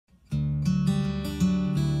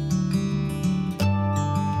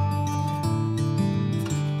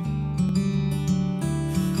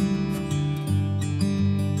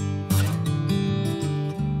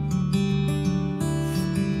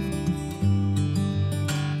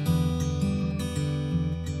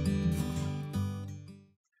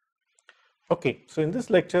Okay, so in this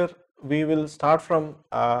lecture we will start from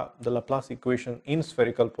the Laplace equation in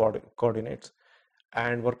spherical coordinates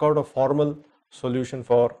and work out a formal solution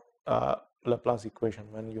for Laplace equation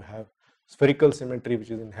when you have spherical symmetry which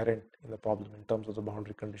is inherent in the problem in terms of the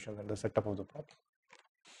boundary conditions and the setup of the problem.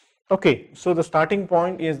 Okay, so the starting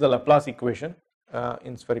point is the Laplace equation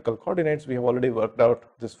in spherical coordinates. We have already worked out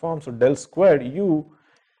this form. So del squared u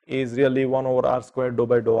is really 1 over r squared dou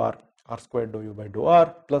by dou r squared dou u by dou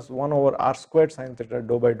r plus 1 over r squared sin theta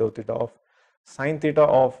dou by dou theta of sin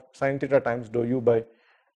theta times dou u by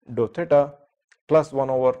dou theta plus 1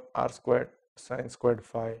 over r squared sin squared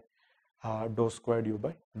phi dou squared u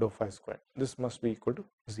by dou phi squared. This must be equal to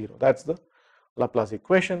 0. That's the Laplace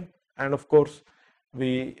equation, and of course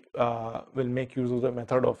we will make use of the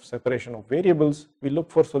method of separation of variables. We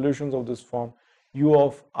look for solutions of this form: u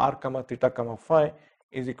of r comma theta comma phi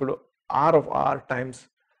is equal to r of r times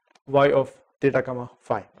y of theta comma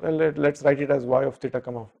phi. Well, let's write it as y of theta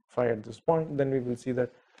comma phi at this point. Then we will see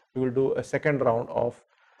that we will do a second round of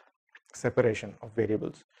separation of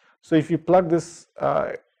variables. So if you plug this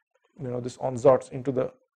this onsorts into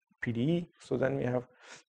the PDE, so then we have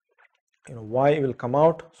y will come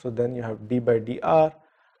out, so then you have d by dr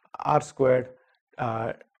r squared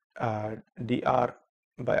dr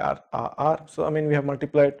by r. So I mean we have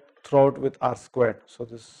multiplied throughout with r squared, so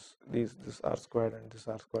this r squared and this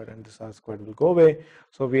r squared and this r squared will go away.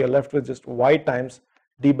 So we are left with just y times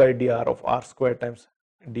d by dr of r squared times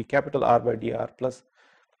d capital R by dr plus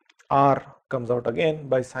r comes out again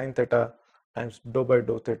by sin theta times dou by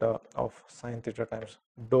dou theta of sin theta times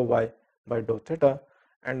dou y by dou theta,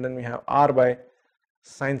 and then we have r by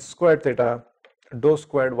sin squared theta dou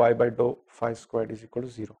squared y by dou phi squared is equal to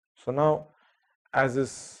 0. So now, as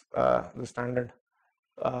is the standard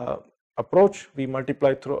approach, we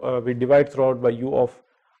multiply through we divide throughout by u of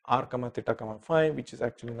r comma theta comma phi, which is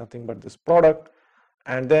actually nothing but this product,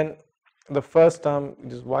 and then the first term,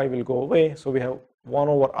 this y will go away, so we have 1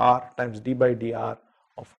 over r times d by dr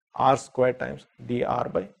of r squared times dr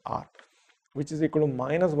by r, which is equal to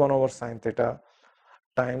minus 1 over sin theta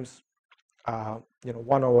times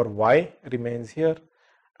 1 over y remains here,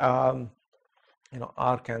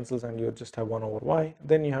 r cancels and you just have 1 over y.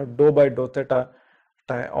 Then you have dou by dou theta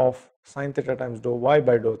of sin theta times dou y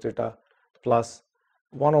by dou theta plus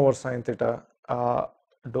 1 over sin theta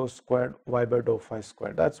dou squared y by dou phi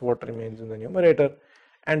squared. That's what remains in the numerator,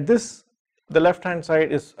 and this, the left hand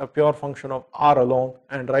side is a pure function of r alone,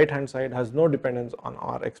 and right hand side has no dependence on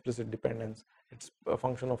r, explicit dependence. It's a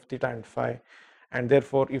function of theta and phi, and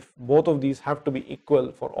therefore if both of these have to be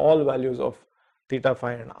equal for all values of theta,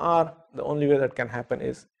 phi and r, the only way that can happen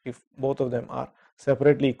is if both of them are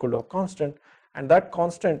separately equal to a constant, and that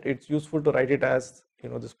constant, it's useful to write it as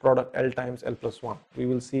this product L times L plus 1. We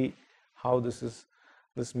will see how this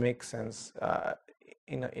makes sense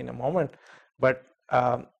in a moment, but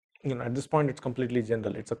at this point it's completely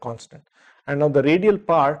general, it's a constant. And now the radial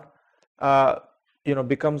part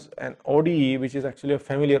becomes an ODE, which is actually a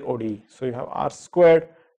familiar ODE. So you have r squared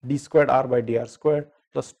d squared r by dr squared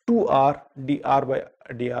plus 2r dr by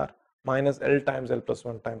dr minus L times L plus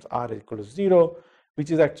 1 times r is equal to 0, which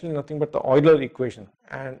is actually nothing but the Euler equation.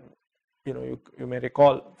 And you may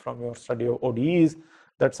recall from your study of ODEs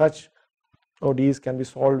that such ODEs can be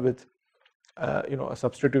solved with a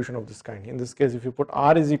substitution of this kind. In this case, if you put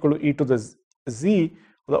r is equal to e to the z,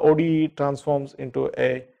 the ODE transforms into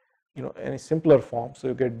a any simpler form. So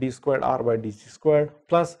you get d squared r by dz squared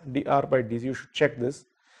plus dr by dz, you should check this,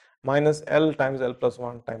 minus L times L plus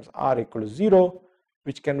 1 times r equal to 0,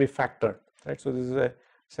 which can be factored, right? So this is a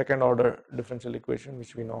second order differential equation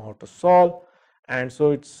which we know how to solve, and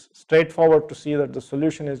so it's straightforward to see that the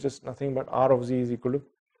solution is just nothing but r of z is equal to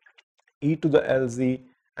e to the lz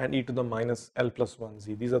and e to the minus L plus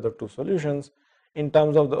 1z. These are the two solutions. In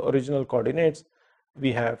terms of the original coordinates,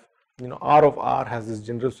 we have r of r has this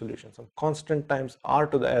general solution, some constant times r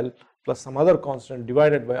to the L plus some other constant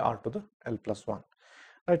divided by r to the L plus 1,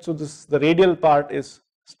 right? So the radial part is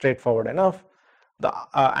straightforward enough. The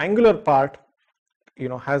angular part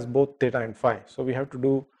has both theta and phi, so we have to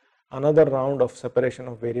do another round of separation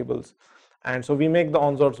of variables, and so we make the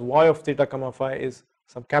onsorts y of theta comma phi is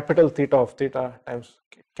some capital theta of theta times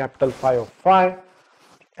capital phi of phi,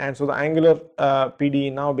 and so the angular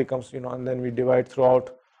PDE now becomes and then we divide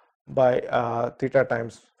throughout by theta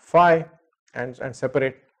times phi and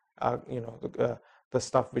separate the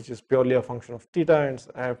stuff which is purely a function of theta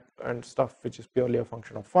and stuff which is purely a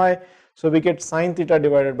function of phi. So we get sin theta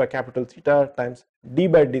divided by capital theta times d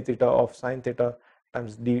by d theta of sin theta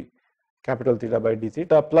times d capital theta by d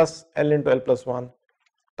theta plus L into L plus 1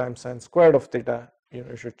 times sin squared of theta.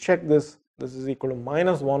 You should check this. This is equal to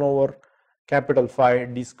minus 1 over capital phi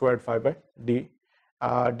d squared phi by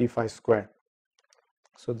d phi squared.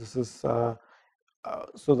 So this is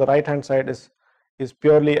so the right hand side is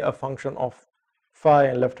purely a function of phi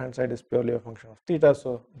and left hand side is purely a function of theta.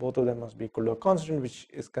 So both of them must be equal to a constant, which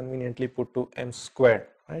is conveniently put to m squared,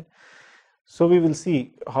 right? So we will see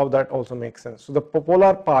how that also makes sense. So the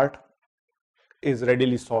polar part is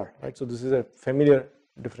readily solved, right? So this is a familiar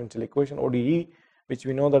differential equation ODE, which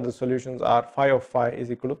we know that the solutions are phi of phi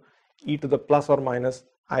is equal to e to the plus or minus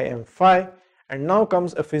im phi. And now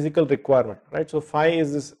comes a physical requirement, right? So phi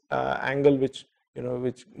is this angle which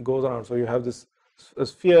which goes around. So you have this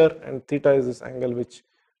sphere, and theta is this angle which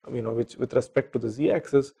which with respect to the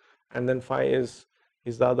z-axis, and then phi is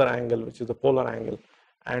the other angle, which is the polar angle.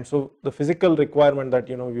 And so the physical requirement that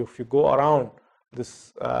if you go around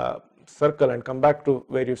this circle and come back to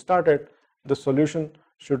where you started, the solution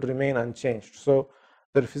should remain unchanged. So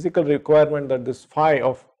the physical requirement that this phi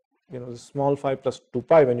of the small phi plus 2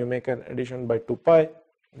 pi, when you make an addition by 2 pi,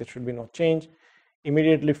 there should be no change,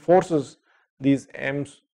 immediately forces these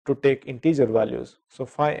m's to take integer values. So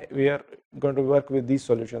phi, we are going to work with these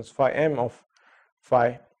solutions, phi m of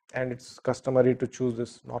phi, and it's customary to choose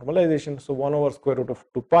this normalization. So 1 over square root of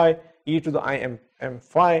 2 pi e to the m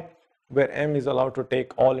phi, where m is allowed to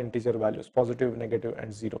take all integer values, positive, negative,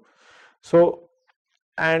 and 0. So,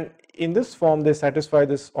 and in this form they satisfy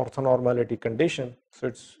this orthonormality condition. So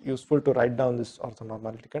it's useful to write down this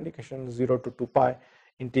orthonormality condition: 0 to 2 pi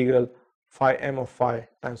integral phi m of phi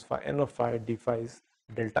times phi n of phi d phi is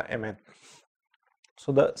delta mn.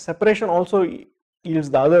 So the separation also yields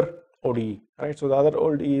the other ODE, right? So the other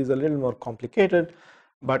ODE is a little more complicated,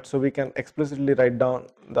 but so we can explicitly write down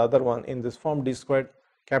the other one in this form: d squared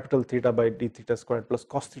capital theta by d theta squared plus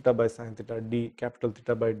cos theta by sin theta d capital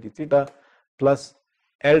theta by d theta plus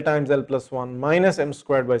L times L plus 1 minus m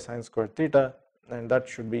squared by sin squared theta, and that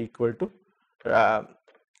should be equal to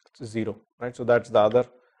 0, right? So that's the other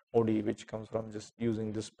ODE, which comes from just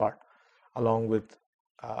using this part along with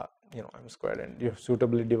m squared, and you have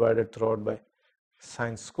suitably divided throughout by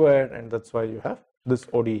sin squared, and that's why you have this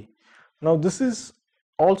ODE. Now this is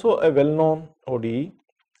also a well-known ODE,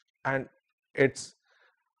 and its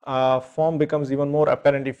form becomes even more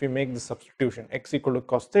apparent if we make the substitution x equal to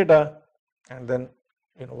cos theta and then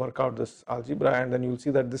work out this algebra, and then you'll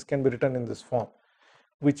see that this can be written in this form,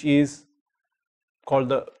 which is called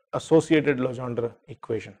the associated Legendre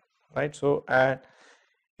equation, right? So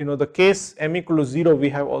the case m equal to 0 we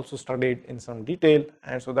have also studied in some detail,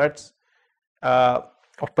 and so that's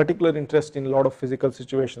of particular interest in a lot of physical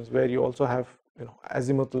situations where you also have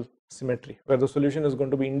azimuthal symmetry, where the solution is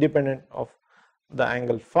going to be independent of the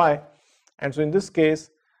angle phi. And so in this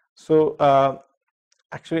case, so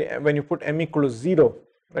actually when you put m equal to 0,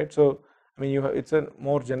 right, so I mean it's a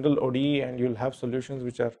more general ODE, and you'll have solutions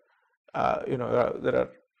which are there are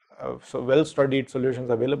so well studied solutions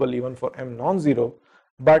available even for m non-zero,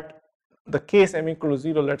 but the case m equal to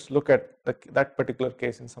 0, let's look at that particular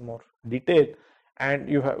case in some more detail. And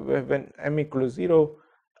you have, when m equal to 0,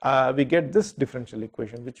 we get this differential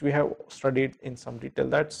equation which we have studied in some detail.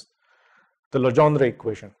 That's the Legendre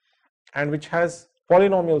equation, and which has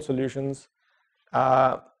polynomial solutions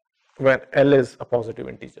when L is a positive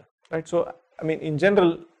integer, right? So I mean in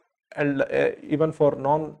general, L, even for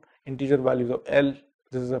non-integer values of L,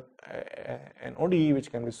 this is an ODE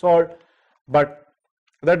which can be solved, but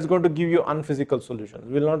that's going to give you unphysical solutions.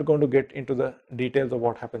 We're not going to get into the details of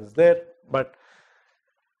what happens there, but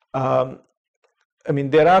I mean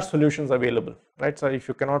there are solutions available, right? So if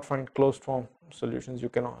you cannot find closed form solutions, you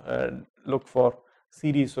can look for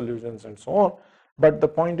series solutions and so on. But the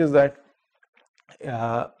point is that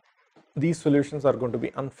these solutions are going to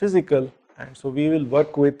be unphysical, and so we will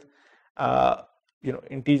work with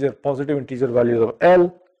positive integer values of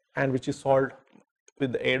L, and which is solved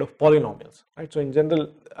with the aid of polynomials, right? So in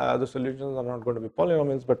general, the solutions are not going to be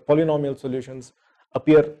polynomials, but polynomial solutions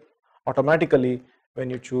appear automatically when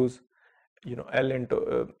you choose L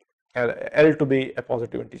into L to be a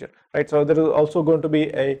positive integer, right? So there is also going to be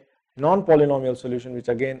a non-polynomial solution which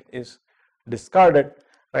again is discarded,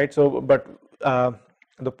 right? So but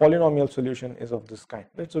the polynomial solution is of this kind,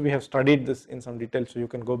 right? So we have studied this in some detail, so you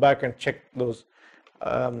can go back and check those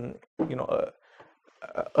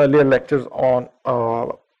earlier lectures on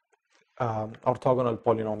orthogonal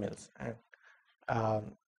polynomials, and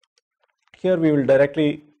here we will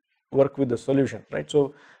directly work with the solution, right?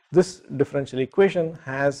 So this differential equation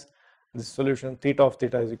has this solution theta of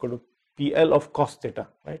theta is equal to PL of cos theta,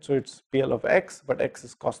 right? So it's PL of x, but x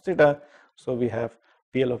is cos theta, so we have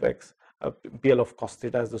PL of x, PL of cos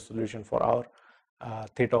theta as the solution for our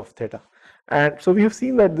theta of theta. And so we have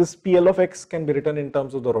seen that this PL of x can be written in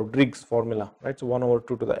terms of the Rodriguez formula, right? So 1 over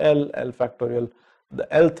 2 to the L factorial, the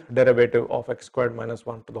Lth derivative of x squared minus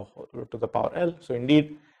 1 to the power L. So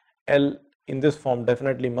indeed, L in this form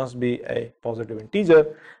definitely must be a positive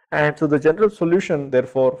integer. And so the general solution,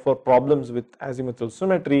 therefore, for problems with azimuthal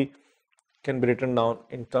symmetry can be written down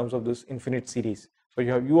in terms of this infinite series. So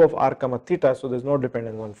you have u of r comma theta, so there's no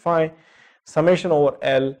dependence on phi, summation over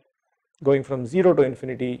L going from 0 to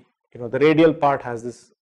infinity. The radial part has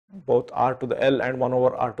this both r to the L and 1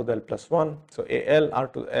 over r to the L plus 1. So AL r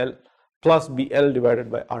to the L plus BL divided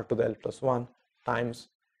by r to the L plus 1 times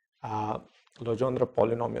Legendre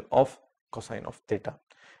polynomial of cosine of theta,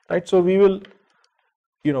 right? So we will,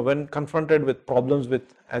 when confronted with problems with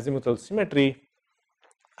azimuthal symmetry,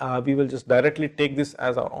 we will just directly take this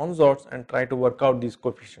as our onsorts and try to work out these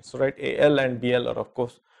coefficients. So, right, AL and BL are of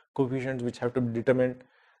course coefficients which have to be determined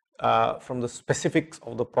from the specifics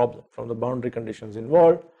of the problem, from the boundary conditions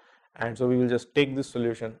involved, and so we will just take this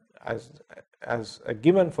solution as a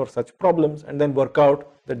given for such problems and then work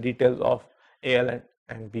out the details of AL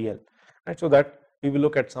and BL, right? So that we will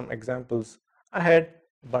look at some examples ahead,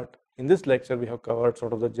 but in this lecture we have covered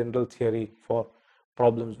sort of the general theory for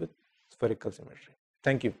problems with spherical symmetry.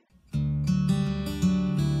 Thank you.